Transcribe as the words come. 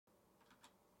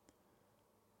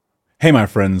Hey, my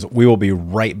friends, we will be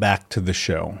right back to the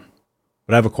show.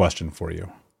 But I have a question for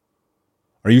you.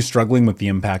 Are you struggling with the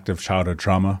impact of childhood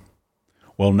trauma?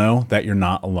 Well, know that you're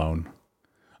not alone.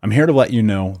 I'm here to let you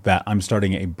know that I'm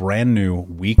starting a brand new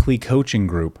weekly coaching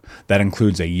group that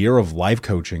includes a year of life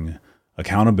coaching,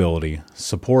 accountability,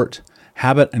 support,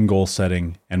 habit and goal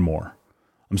setting, and more.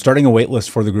 I'm starting a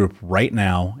waitlist for the group right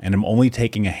now, and I'm only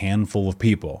taking a handful of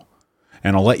people.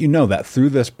 And I'll let you know that through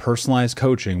this personalized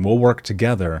coaching, we'll work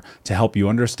together to help you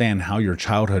understand how your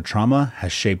childhood trauma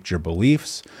has shaped your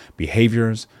beliefs,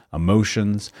 behaviors,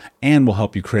 emotions, and will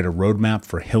help you create a roadmap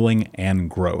for healing and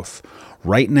growth.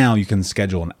 Right now, you can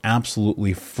schedule an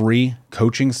absolutely free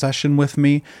coaching session with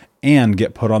me and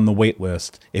get put on the wait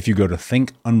list if you go to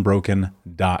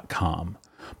thinkunbroken.com.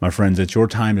 My friends, it's your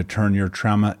time to turn your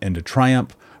trauma into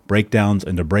triumph, breakdowns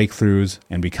into breakthroughs,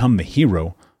 and become the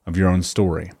hero of your own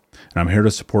story. And I'm here to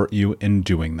support you in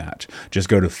doing that. Just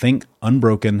go to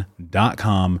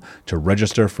thinkunbroken.com to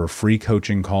register for a free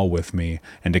coaching call with me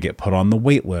and to get put on the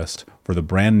wait list for the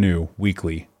brand new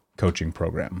weekly coaching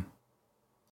program.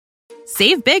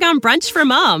 Save big on brunch for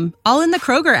mom, all in the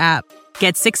Kroger app.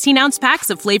 Get 16-ounce packs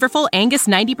of flavorful Angus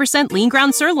 90% lean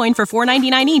ground sirloin for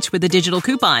 $4.99 each with a digital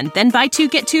coupon. Then buy 2,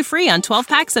 get 2 free on 12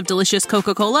 packs of delicious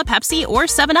Coca-Cola, Pepsi, or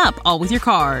 7-Up, all with your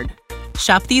card.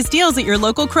 Shop these deals at your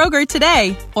local Kroger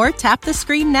today, or tap the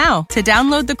screen now to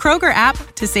download the Kroger app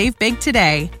to save big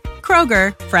today.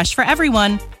 Kroger, fresh for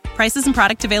everyone. Prices and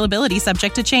product availability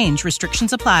subject to change.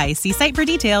 Restrictions apply. See site for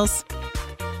details.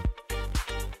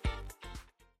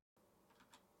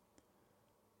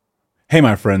 Hey,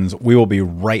 my friends, we will be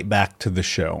right back to the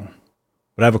show.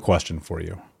 But I have a question for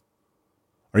you.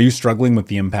 Are you struggling with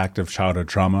the impact of childhood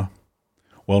trauma?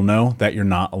 Well, know that you're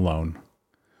not alone.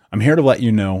 I'm here to let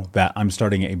you know that I'm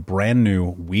starting a brand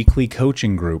new weekly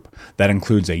coaching group that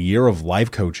includes a year of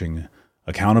life coaching,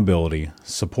 accountability,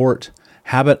 support,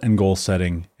 habit and goal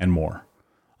setting, and more.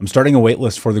 I'm starting a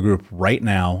waitlist for the group right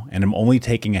now, and I'm only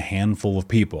taking a handful of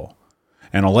people.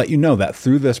 And I'll let you know that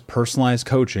through this personalized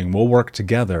coaching, we'll work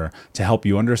together to help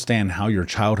you understand how your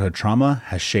childhood trauma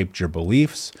has shaped your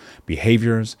beliefs,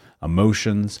 behaviors,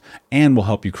 emotions, and will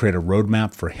help you create a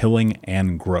roadmap for healing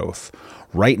and growth.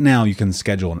 Right now, you can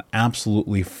schedule an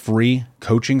absolutely free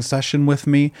coaching session with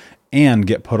me and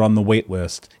get put on the wait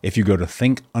list if you go to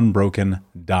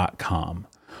thinkunbroken.com.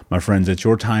 My friends, it's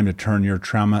your time to turn your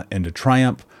trauma into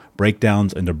triumph,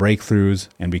 breakdowns into breakthroughs,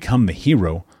 and become the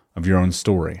hero of your own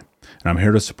story. And I'm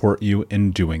here to support you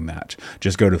in doing that.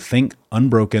 Just go to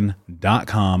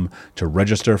thinkunbroken.com to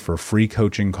register for a free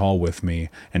coaching call with me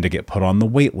and to get put on the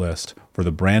wait list for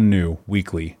the brand new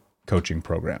weekly coaching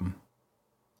program.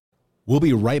 We'll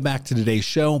be right back to today's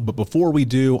show, but before we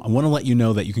do, I want to let you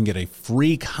know that you can get a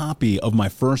free copy of my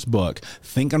first book,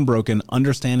 Think Unbroken: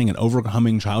 Understanding and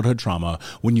Overcoming Childhood Trauma,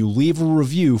 when you leave a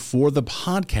review for the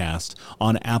podcast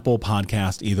on Apple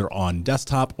Podcast, either on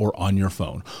desktop or on your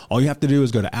phone. All you have to do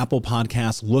is go to Apple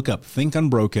Podcasts, look up Think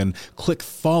Unbroken, click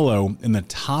follow in the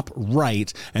top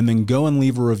right, and then go and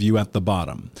leave a review at the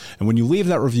bottom. And when you leave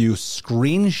that review,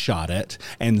 screenshot it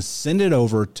and send it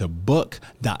over to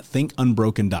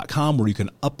book.thinkunbroken.com, where you can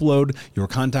upload your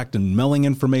contact and mailing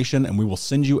information, and we will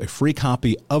send you a free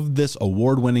copy of this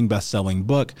award-winning best-selling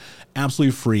book,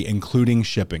 absolutely free, including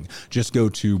shipping. Just go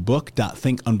to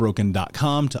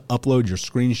book.thinkunbroken.com to upload your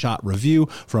screenshot review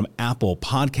from Apple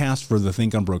Podcasts for the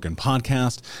Think Unbroken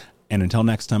podcast. And until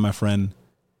next time, my friend,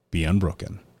 be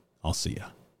unbroken. I'll see you.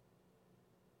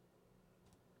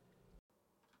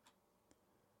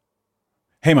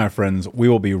 Hey, my friends, we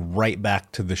will be right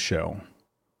back to the show.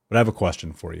 But I have a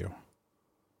question for you.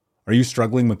 Are you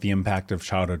struggling with the impact of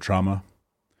childhood trauma?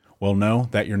 Well, know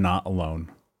that you're not alone.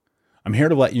 I'm here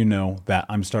to let you know that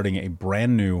I'm starting a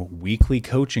brand new weekly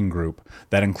coaching group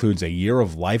that includes a year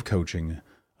of life coaching,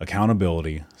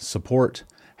 accountability, support,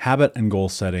 habit and goal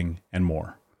setting, and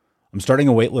more. I'm starting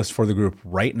a waitlist for the group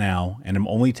right now, and I'm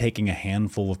only taking a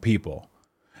handful of people.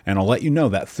 And I'll let you know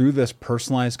that through this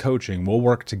personalized coaching, we'll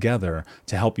work together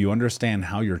to help you understand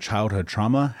how your childhood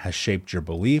trauma has shaped your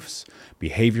beliefs,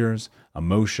 behaviors,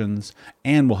 emotions,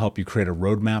 and will help you create a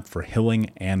roadmap for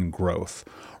healing and growth.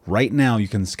 Right now, you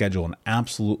can schedule an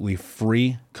absolutely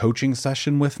free coaching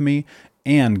session with me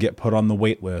and get put on the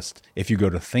wait list if you go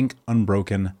to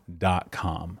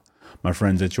thinkunbroken.com. My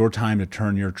friends, it's your time to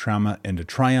turn your trauma into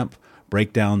triumph,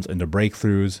 breakdowns into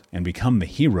breakthroughs, and become the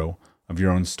hero of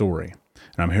your own story.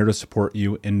 And I'm here to support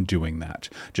you in doing that.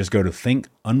 Just go to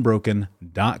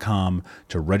thinkunbroken.com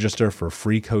to register for a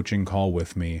free coaching call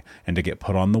with me and to get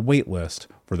put on the wait list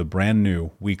for the brand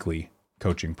new weekly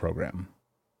coaching program.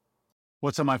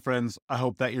 What's up, my friends? I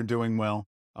hope that you're doing well.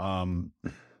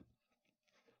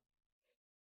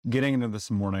 getting into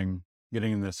this morning,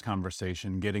 getting in this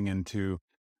conversation, getting into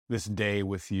this day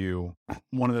with you,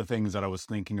 one of the things that I was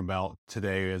thinking about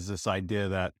today is this idea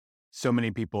that so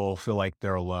many people feel like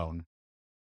they're alone.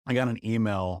 I got an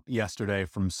email yesterday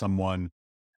from someone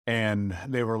and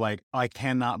they were like, I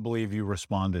cannot believe you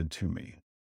responded to me.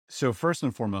 So first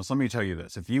and foremost, let me tell you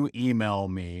this. If you email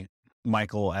me,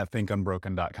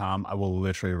 michael@thinkunbroken.com, I will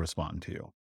literally respond to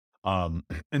you.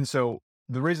 And so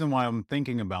the reason why I'm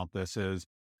thinking about this is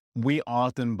we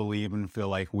often believe and feel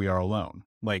like we are alone.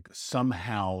 Like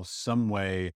somehow, some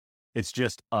way, it's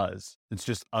just us. It's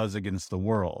just us against the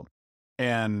world.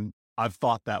 And I've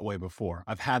thought that way before.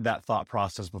 I've had that thought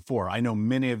process before. I know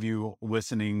many of you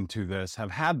listening to this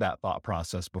have had that thought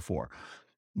process before.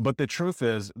 But the truth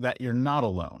is that you're not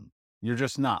alone. You're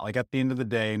just not. Like at the end of the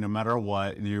day, no matter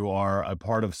what, you are a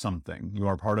part of something. You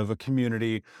are part of a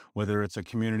community, whether it's a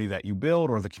community that you build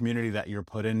or the community that you're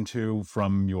put into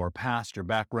from your past, your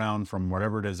background, from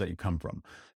whatever it is that you come from.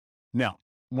 Now,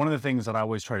 one of the things that I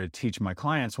always try to teach my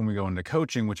clients when we go into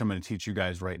coaching, which I'm going to teach you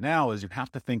guys right now, is you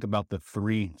have to think about the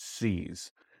 3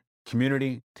 C's: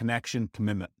 community, connection,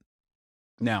 commitment.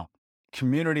 Now,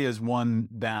 community is one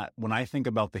that when I think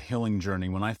about the healing journey,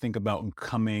 when I think about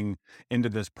coming into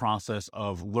this process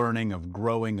of learning, of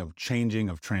growing, of changing,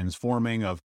 of transforming,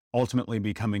 of ultimately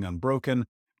becoming unbroken,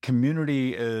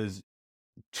 community is,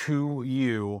 to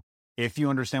you, if you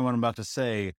understand what I'm about to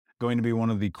say, going to be one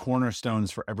of the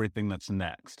cornerstones for everything that's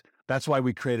next. That's why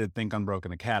we created Think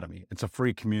Unbroken Academy. It's a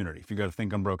free community. If you go to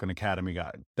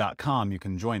thinkunbrokenacademy.com, you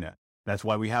can join it. That's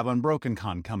why we have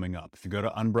UnbrokenCon coming up. If you go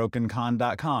to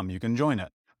unbrokencon.com, you can join it.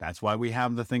 That's why we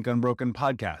have the Think Unbroken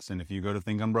podcast. And if you go to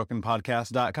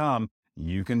thinkunbrokenpodcast.com,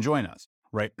 you can join us,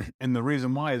 right? And the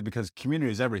reason why is because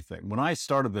community is everything. When I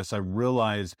started this, I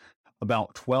realized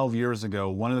about 12 years ago,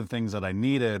 one of the things that I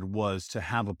needed was to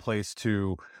have a place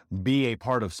to be a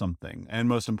part of something. And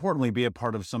most importantly, be a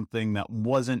part of something that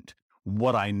wasn't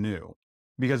what I knew.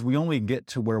 Because we only get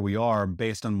to where we are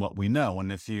based on what we know.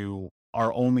 And if you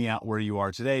are only at where you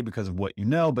are today because of what you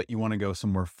know, but you want to go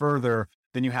somewhere further,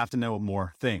 then you have to know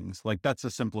more things. Like that's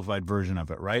a simplified version of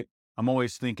it, right? I'm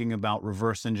always thinking about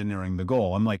reverse engineering the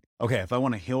goal. I'm like, okay, if I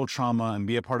want to heal trauma and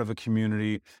be a part of a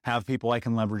community, have people I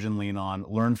can leverage and lean on,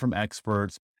 learn from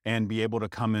experts, and be able to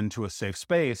come into a safe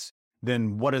space,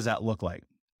 then what does that look like?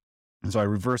 And so I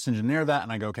reverse engineer that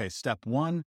and I go, okay, step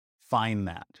 1, find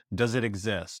that. Does it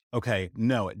exist? Okay,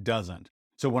 no, it doesn't.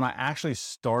 So when I actually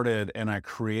started and I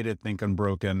created Think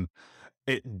Unbroken,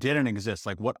 it didn't exist.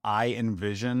 Like what I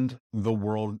envisioned the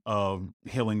world of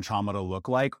healing trauma to look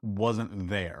like wasn't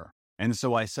there. And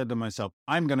so I said to myself,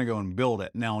 I'm going to go and build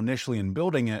it. Now, initially in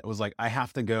building it, it was like, I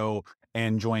have to go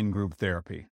and join group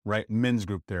therapy, right? Men's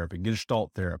group therapy,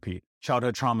 Gestalt therapy,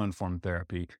 childhood trauma-informed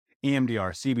therapy,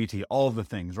 EMDR, CBT, all of the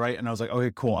things, right? And I was like,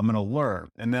 okay, cool. I'm going to learn.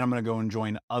 And then I'm going to go and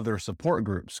join other support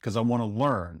groups because I want to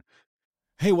learn.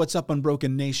 Hey, what's up,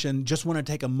 Unbroken Nation? Just want to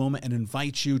take a moment and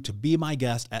invite you to be my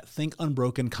guest at Think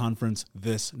Unbroken Conference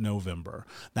this November.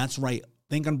 That's right.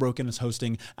 Think Unbroken is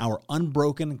hosting our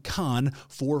Unbroken Con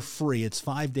for free. It's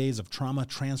 5 days of trauma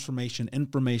transformation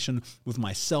information with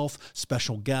myself,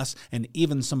 special guests, and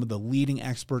even some of the leading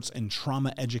experts in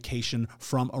trauma education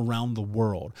from around the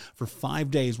world. For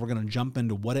 5 days, we're going to jump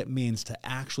into what it means to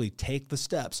actually take the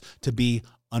steps to be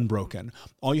unbroken.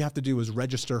 All you have to do is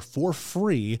register for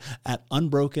free at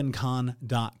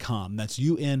unbrokencon.com. That's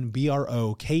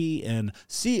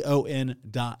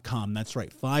UNBROKENCON.com. That's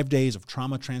right. 5 days of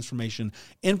trauma transformation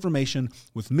information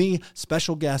with me,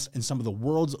 special guests, and some of the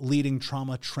world's leading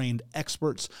trauma trained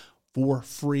experts for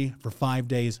free for 5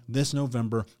 days this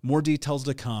November. More details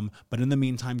to come. But in the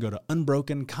meantime, go to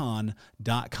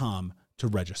unbrokencon.com to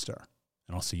register.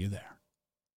 And I'll see you there.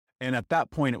 And at that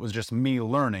point, it was just me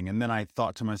learning. And then I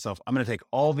thought to myself, I'm going to take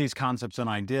all these concepts and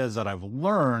ideas that I've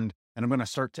learned, and I'm going to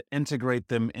start to integrate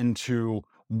them into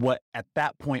what at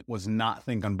that point was not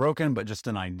Think Unbroken, but just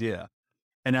an idea.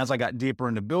 And as I got deeper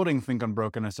into building Think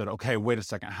Unbroken, I said, okay, wait a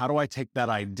second. How do I take that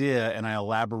idea and I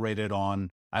elaborated on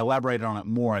it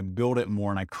more, I built it more,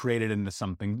 and I created it into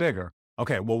something bigger.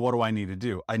 Okay, well, what do I need to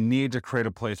do? I need to create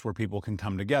a place where people can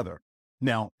come together.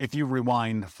 Now, if you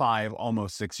rewind 5,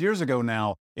 almost 6 years ago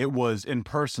now, it was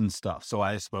in-person stuff. So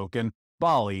I spoke in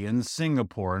Bali, in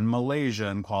Singapore, in Malaysia,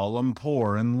 in Kuala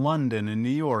Lumpur, in London, in New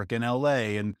York, in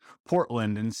LA, in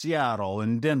Portland, in Seattle,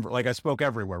 in Denver. Like I spoke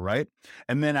everywhere, right?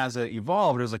 And then as it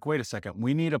evolved, it was like, wait a second,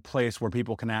 we need a place where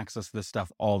people can access this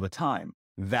stuff all the time.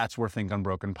 That's where Think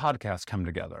Unbroken podcasts come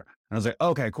together. And I was like,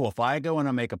 okay, cool. If I go in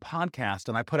and make a podcast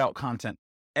and I put out content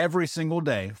every single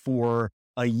day for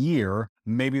a year,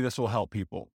 maybe this will help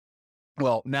people.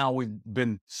 Well, now we've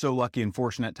been so lucky and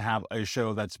fortunate to have a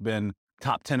show that's been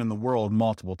top 10 in the world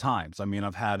multiple times. I mean,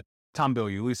 I've had Tom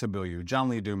Bilyeu, Lisa Bilyeu, John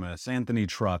Lee Dumas, Anthony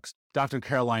Trucks, Dr.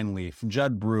 Caroline Leaf,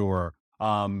 Judd Brewer,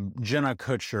 Jenna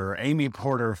Kutcher, Amy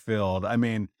Porterfield. I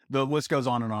mean, the list goes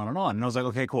on and on and on. And I was like,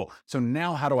 okay, cool. So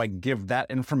now how do I give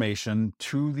that information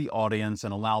to the audience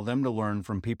and allow them to learn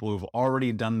from people who've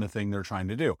already done the thing they're trying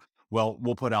to do? Well,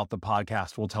 we'll put out the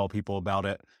podcast. We'll tell people about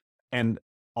it. And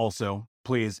also,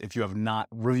 please, if you have not,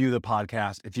 review the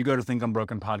podcast. If you go to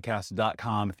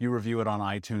thinkunbrokenpodcast.com, if you review it on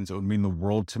iTunes, it would mean the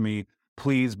world to me.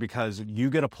 Please, because you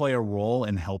get to play a role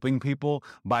in helping people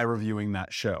by reviewing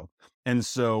that show. And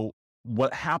so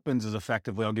what happens is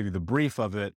effectively, I'll give you the brief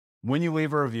of it. When you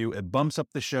leave a review, it bumps up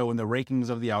the show in the rankings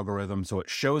of the algorithm. So it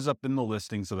shows up in the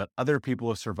listing so that other people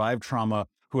who have survived trauma,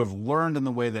 who have learned in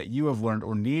the way that you have learned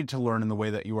or need to learn in the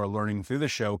way that you are learning through the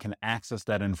show, can access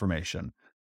that information.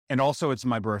 And also it's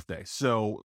my birthday,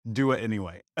 so do it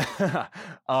anyway.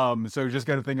 So just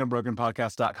go to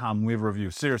thinkunbrokenpodcast.com, leave a review.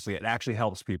 Seriously, it actually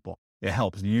helps people. It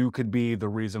helps. You could be the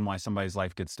reason why somebody's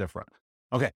life gets different.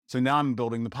 Okay, so now I'm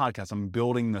building the podcast. I'm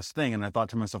building this thing. And I thought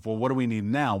to myself, well, what do we need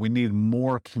now? We need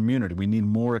more community. We need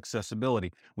more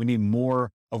accessibility. We need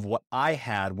more of what I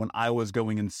had when I was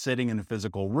going and sitting in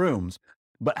physical rooms.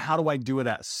 But how do I do it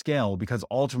at scale? Because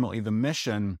ultimately the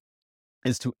mission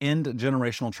is to end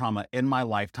generational trauma in my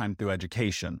lifetime through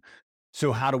education.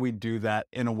 So how do we do that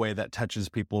in a way that touches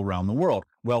people around the world?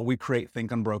 Well, we create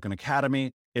Think Unbroken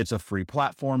Academy. It's a free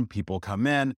platform. People come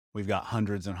in. We've got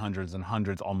hundreds and hundreds and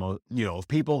hundreds almost, of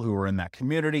people who are in that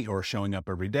community, who are showing up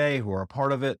every day, who are a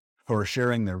part of it, who are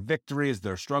sharing their victories,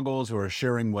 their struggles, who are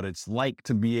sharing what it's like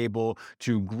to be able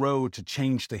to grow, to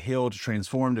change, to heal, to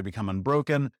transform, to become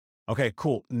unbroken. Okay,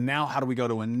 cool. Now, how do we go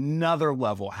to another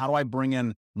level? How do I bring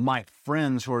in my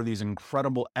friends who are these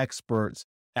incredible experts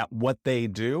at what they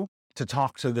do to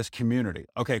talk to this community?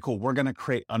 Okay, cool. We're going to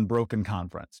create Unbroken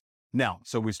Conference. Now,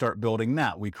 so we start building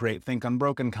that. We create Think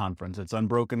Unbroken Conference. It's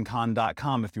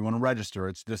unbrokencon.com if you want to register.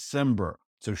 It's December.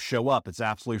 So show up. It's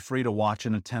absolutely free to watch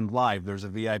and attend live. There's a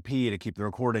VIP to keep the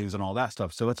recordings and all that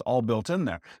stuff. So it's all built in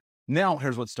there. Now,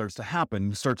 here's what starts to happen.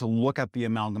 You start to look at the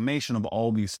amalgamation of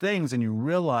all these things and you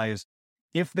realize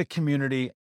if the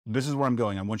community, this is where I'm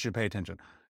going. I want you to pay attention.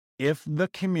 If the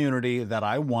community that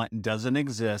I want doesn't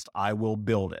exist, I will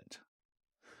build it.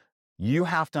 You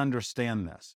have to understand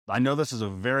this. I know this is a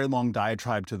very long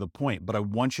diatribe to the point, but I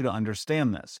want you to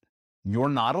understand this. You're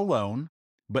not alone,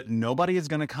 but nobody is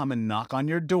going to come and knock on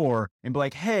your door and be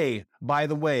like, hey, by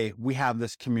the way, we have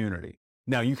this community.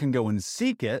 Now you can go and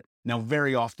seek it. Now,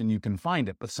 very often you can find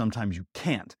it, but sometimes you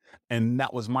can't. And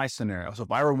that was my scenario. So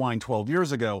if I rewind 12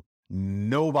 years ago,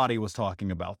 nobody was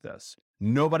talking about this.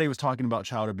 Nobody was talking about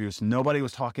child abuse. Nobody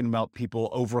was talking about people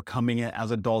overcoming it as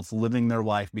adults, living their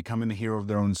life, becoming the hero of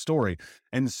their own story.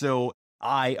 And so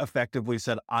I effectively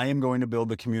said, I am going to build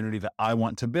the community that I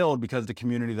want to build because the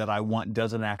community that I want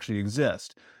doesn't actually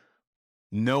exist.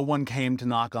 No one came to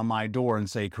knock on my door and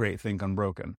say, create Think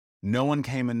Unbroken. No one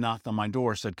came and knocked on my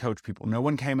door, said, coach people. No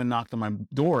one came and knocked on my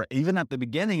door, even at the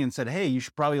beginning, and said, hey, you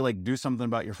should probably do something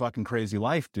about your fucking crazy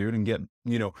life, dude, and get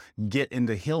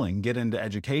into healing, get into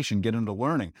education, get into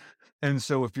learning. And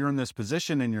so if you're in this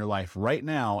position in your life right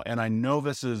now, and I know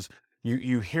this is,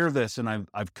 you hear this, and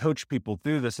I've coached people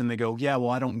through this, and they go, yeah,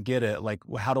 well, I don't get it.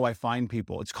 How do I find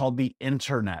people? It's called the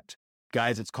internet.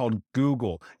 Guys, it's called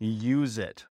Google. Use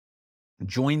it.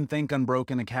 Join Think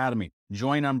Unbroken Academy,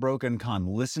 join Unbroken Con,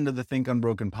 listen to the Think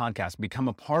Unbroken podcast, become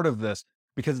a part of this,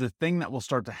 because the thing that will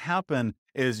start to happen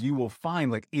is you will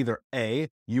find either A,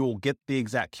 you will get the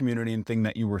exact community and thing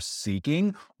that you were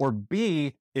seeking, or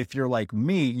B, if you're like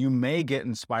me, you may get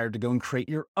inspired to go and create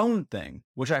your own thing,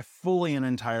 which I fully and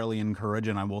entirely encourage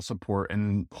and I will support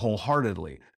and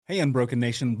wholeheartedly. Hey, Unbroken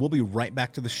Nation, we'll be right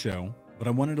back to the show, but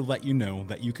I wanted to let you know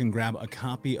that you can grab a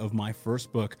copy of my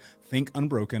first book, Think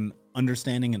Unbroken,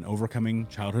 Understanding and Overcoming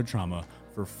Childhood Trauma,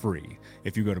 for free.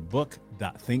 If you go to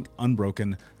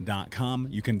book.thinkunbroken.com,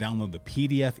 you can download the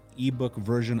PDF ebook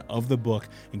version of the book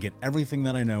and get everything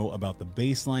that I know about the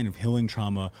baseline of healing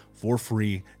trauma for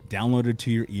free, downloaded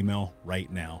to your email right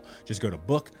now. Just go to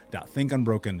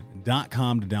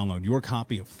book.thinkunbroken.com to download your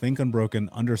copy of Think Unbroken,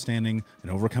 Understanding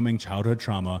and Overcoming Childhood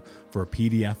Trauma for a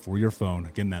PDF for your phone.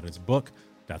 Again, that is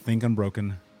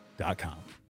book.thinkunbroken.com.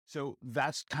 So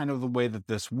that's kind of the way that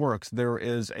this works. There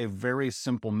is a very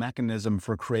simple mechanism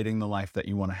for creating the life that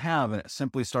you want to have. And it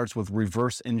simply starts with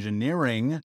reverse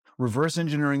engineering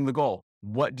the goal.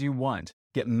 What do you want?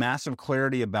 Get massive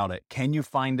clarity about it. Can you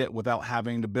find it without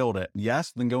having to build it?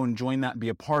 Yes, then go and join that and be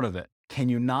a part of it. Can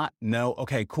you not? No.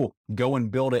 Okay, cool. Go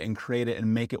and build it and create it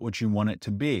and make it what you want it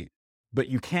to be. But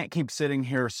you can't keep sitting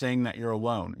here saying that you're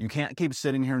alone. You can't keep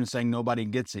sitting here and saying nobody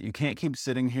gets it. You can't keep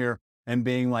sitting here and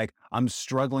being like, I'm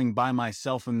struggling by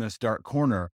myself in this dark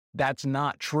corner. That's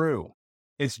not true.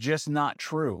 It's just not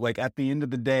true. Like at the end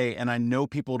of the day, and I know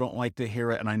people don't like to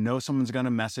hear it, and I know someone's going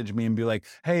to message me and be like,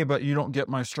 hey, but you don't get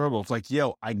my struggle. It's like,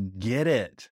 yo, I get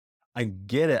it. I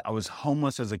get it. I was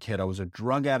homeless as a kid. I was a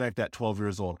drug addict at 12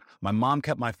 years old. My mom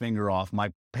kept my finger off.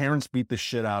 My parents beat the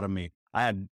shit out of me. I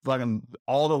had fucking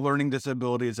all the learning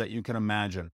disabilities that you can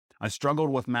imagine. I struggled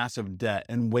with massive debt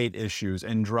and weight issues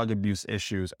and drug abuse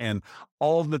issues and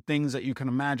all of the things that you can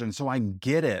imagine. So I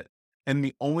get it. And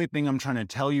the only thing I'm trying to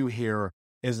tell you here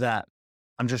is that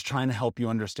I'm just trying to help you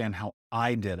understand how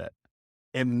I did it.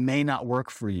 It may not work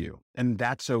for you, and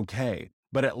that's okay.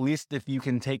 But at least if you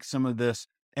can take some of this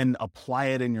and apply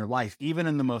it in your life, even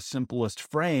in the most simplest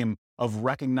frame of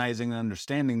recognizing and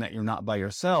understanding that you're not by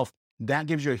yourself, that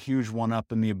gives you a huge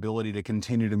one-up in the ability to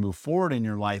continue to move forward in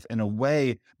your life in a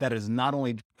way that is not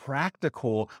only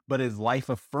practical, but is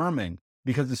life-affirming.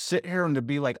 Because to sit here and to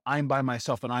be like, I'm by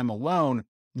myself and I'm alone,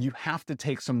 you have to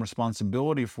take some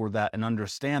responsibility for that and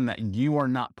understand that you are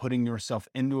not putting yourself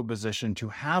into a position to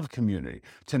have community,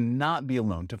 to not be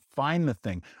alone, to find the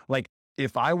thing. Like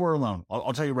if I were alone,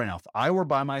 I'll tell you right now, if I were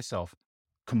by myself,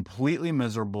 completely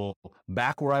miserable,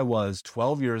 back where I was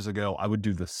 12 years ago, I would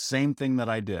do the same thing that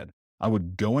I did. I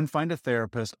would go and find a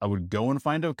therapist. I would go and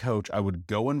find a coach. I would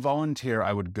go and volunteer.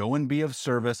 I would go and be of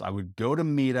service. I would go to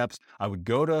meetups. I would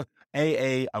go to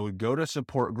AA. I would go to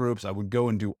support groups. I would go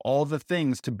and do all the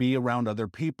things to be around other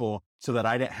people so that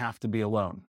I didn't have to be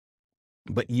alone.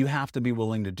 But you have to be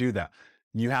willing to do that.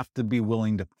 You have to be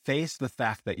willing to face the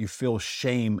fact that you feel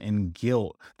shame and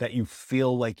guilt, that you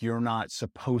feel like you're not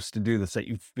supposed to do this, that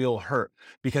you feel hurt.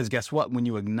 Because guess what? When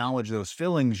you acknowledge those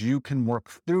feelings, you can work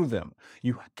through them.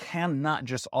 You cannot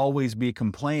just always be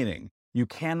complaining. You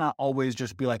cannot always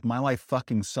just be like, my life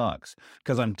fucking sucks.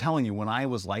 Because I'm telling you, when I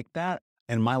was like that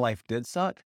and my life did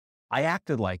suck, I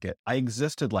acted like it. I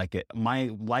existed like it.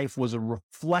 My life was a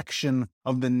reflection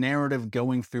of the narrative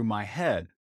going through my head.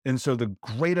 And so the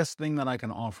greatest thing that I can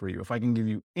offer you, if I can give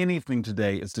you anything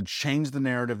today, is to change the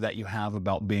narrative that you have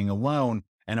about being alone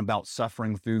and about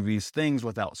suffering through these things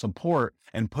without support,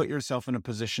 and put yourself in a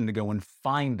position to go and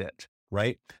find it,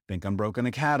 right? Think Unbroken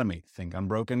Academy, Think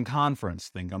Unbroken Conference,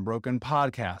 Think Unbroken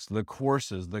Podcast, the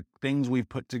courses, the things we've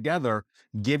put together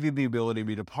give you the ability to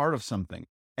be a part of something.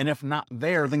 And if not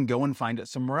there, then go and find it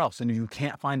somewhere else. And if you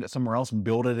can't find it somewhere else,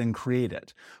 build it and create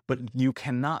it. But you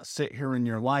cannot sit here in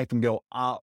your life and go,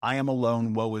 I am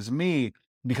alone, woe is me,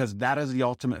 because that is the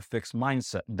ultimate fixed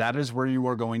mindset. That is where you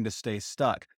are going to stay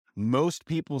stuck. Most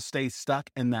people stay stuck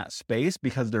in that space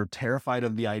because they're terrified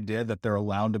of the idea that they're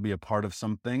allowed to be a part of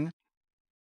something.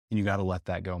 And you got to let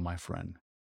that go, my friend,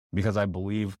 because I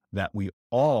believe that we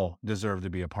all deserve to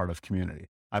be a part of community.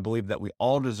 I believe that we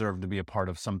all deserve to be a part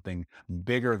of something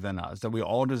bigger than us, that we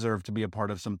all deserve to be a part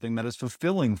of something that is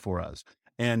fulfilling for us.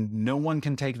 And no one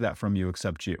can take that from you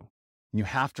except you. You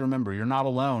have to remember, you're not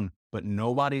alone, but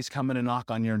nobody's coming to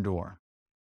knock on your door.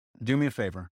 Do me a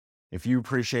favor. If you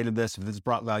appreciated this, if this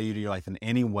brought value to your life in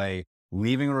any way,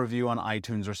 leaving a review on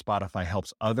iTunes or Spotify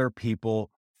helps other people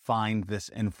find this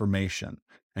information.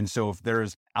 And so if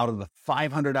there's, out of the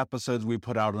 500 episodes we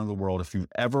put out into the world, if you've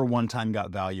ever one time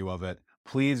got value of it,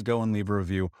 please go and leave a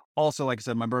review. Also, like I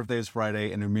said, my birthday is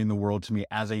Friday, and it would mean the world to me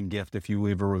as a gift if you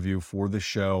leave a review for the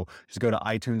show. Just go to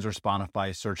iTunes or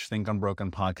Spotify, search Think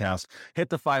Unbroken Podcast, hit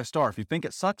the 5-star. If you think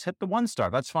it sucks, hit the 1-star.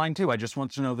 That's fine too. I just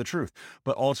want to know the truth.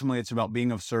 But ultimately, it's about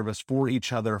being of service for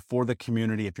each other, for the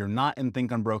community. If you're not in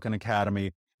Think Unbroken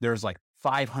Academy, there's like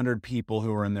 500 people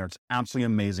who are in there. It's absolutely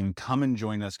amazing. Come and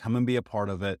join us. Come and be a part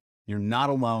of it. You're not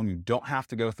alone. You don't have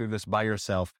to go through this by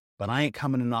yourself, but I ain't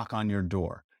coming to knock on your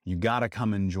door. You got to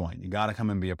come and join. You got to come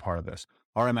and be a part of this.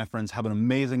 All right, my friends, have an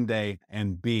amazing day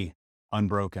and be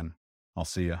unbroken. I'll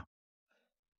see you.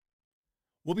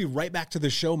 We'll be right back to the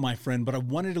show, my friend, but I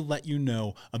wanted to let you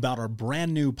know about our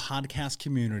brand new podcast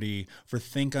community for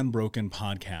Think Unbroken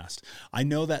Podcast. I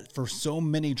know that for so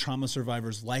many trauma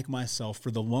survivors like myself, for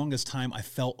the longest time, I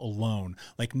felt alone,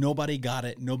 like nobody got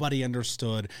it, nobody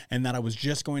understood, and that I was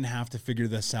just going to have to figure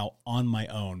this out on my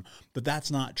own. But that's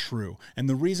not true. And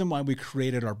the reason why we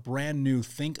created our brand new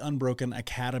Think Unbroken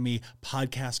Academy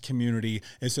podcast community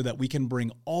is so that we can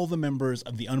bring all the members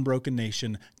of the Unbroken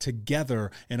Nation together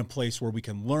in a place where we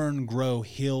can learn, grow,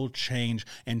 heal, change,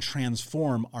 and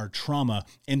transform our trauma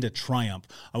into triumph.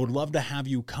 I would love to have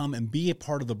you come and be a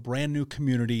part of the brand new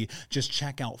community. Just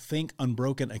check out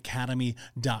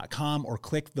thinkunbrokenacademy.com or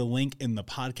click the link in the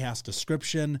podcast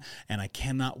description, and I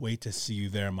cannot wait to see you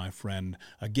there, my friend.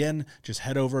 Again, just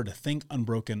head over to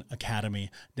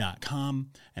thinkunbrokenacademy.com,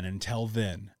 and until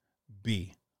then,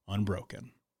 be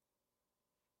unbroken.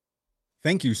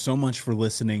 Thank you so much for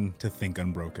listening to Think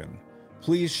Unbroken.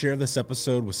 Please share this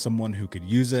episode with someone who could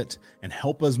use it and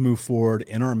help us move forward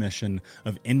in our mission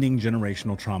of ending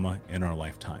generational trauma in our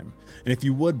lifetime. And if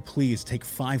you would, please take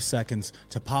 5 seconds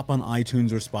to pop on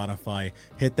iTunes or Spotify,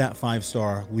 hit that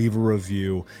 5-star, leave a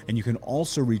review, and you can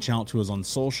also reach out to us on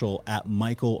social at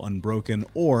Michael Unbroken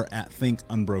or at Think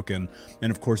Unbroken.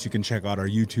 And of course, you can check out our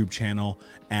YouTube channel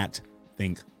at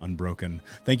Think Unbroken.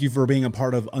 Thank you for being a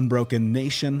part of Unbroken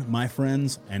Nation, my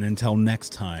friends, and until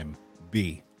next time,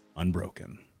 be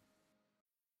unbroken.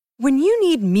 When you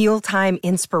need mealtime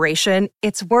inspiration,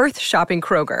 it's worth shopping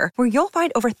Kroger, where you'll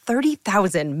find over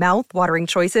 30,000 mouth-watering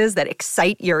choices that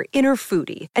excite your inner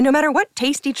foodie. And no matter what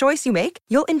tasty choice you make,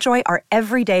 you'll enjoy our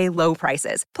everyday low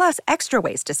prices, plus extra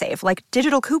ways to save, like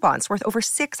digital coupons worth over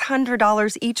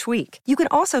 $600 each week. You can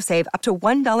also save up to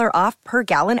 $1 off per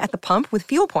gallon at the pump with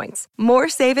fuel points. More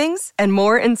savings and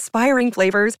more inspiring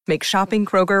flavors make shopping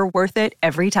Kroger worth it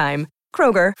every time.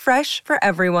 Kroger, fresh for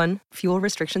everyone. Fuel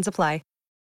restrictions apply.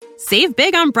 Save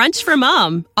big on brunch for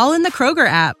mom, all in the Kroger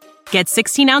app. Get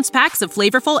 16-ounce packs of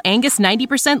flavorful Angus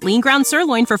 90% lean ground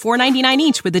sirloin for $4.99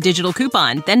 each with a digital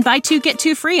coupon. Then buy 2, get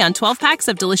 2 free on 12 packs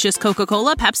of delicious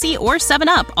Coca-Cola, Pepsi, or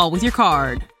 7-Up, all with your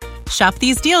card. Shop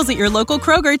these deals at your local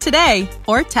Kroger today,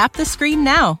 or tap the screen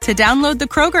now to download the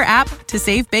Kroger app to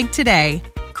save big today.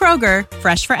 Kroger,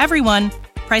 fresh for everyone.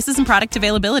 Prices and product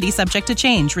availability subject to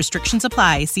change. Restrictions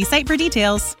apply. See site for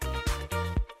details.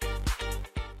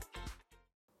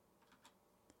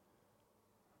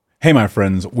 Hey, my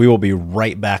friends, we will be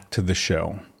right back to the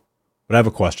show. But I have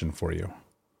a question for you.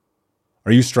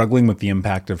 Are you struggling with the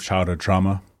impact of childhood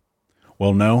trauma?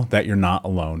 Well, know that you're not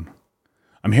alone.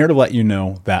 I'm here to let you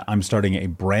know that I'm starting a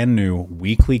brand new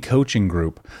weekly coaching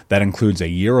group that includes a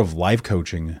year of live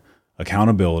coaching,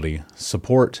 accountability,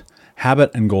 support,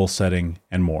 habit and goal setting,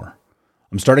 and more.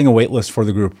 I'm starting a waitlist for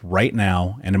the group right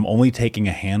now, and I'm only taking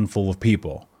a handful of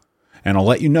people. And I'll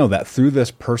let you know that through this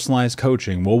personalized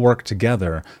coaching, we'll work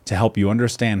together to help you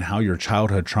understand how your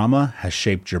childhood trauma has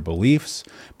shaped your beliefs,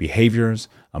 behaviors,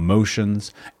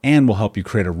 emotions, and will help you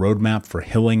create a roadmap for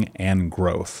healing and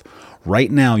growth. Right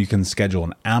now, you can schedule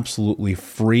an absolutely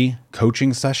free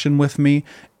coaching session with me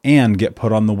and get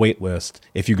put on the wait list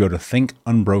if you go to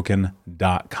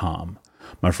thinkunbroken.com.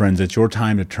 My friends, it's your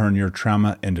time to turn your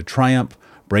trauma into triumph,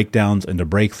 breakdowns into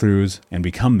breakthroughs, and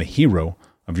become the hero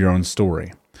of your own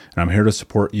story. And I'm here to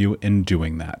support you in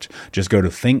doing that. Just go to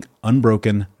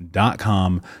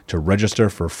thinkunbroken.com to register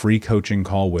for a free coaching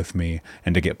call with me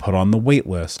and to get put on the wait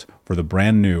list for the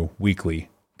brand new weekly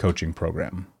coaching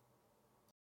program.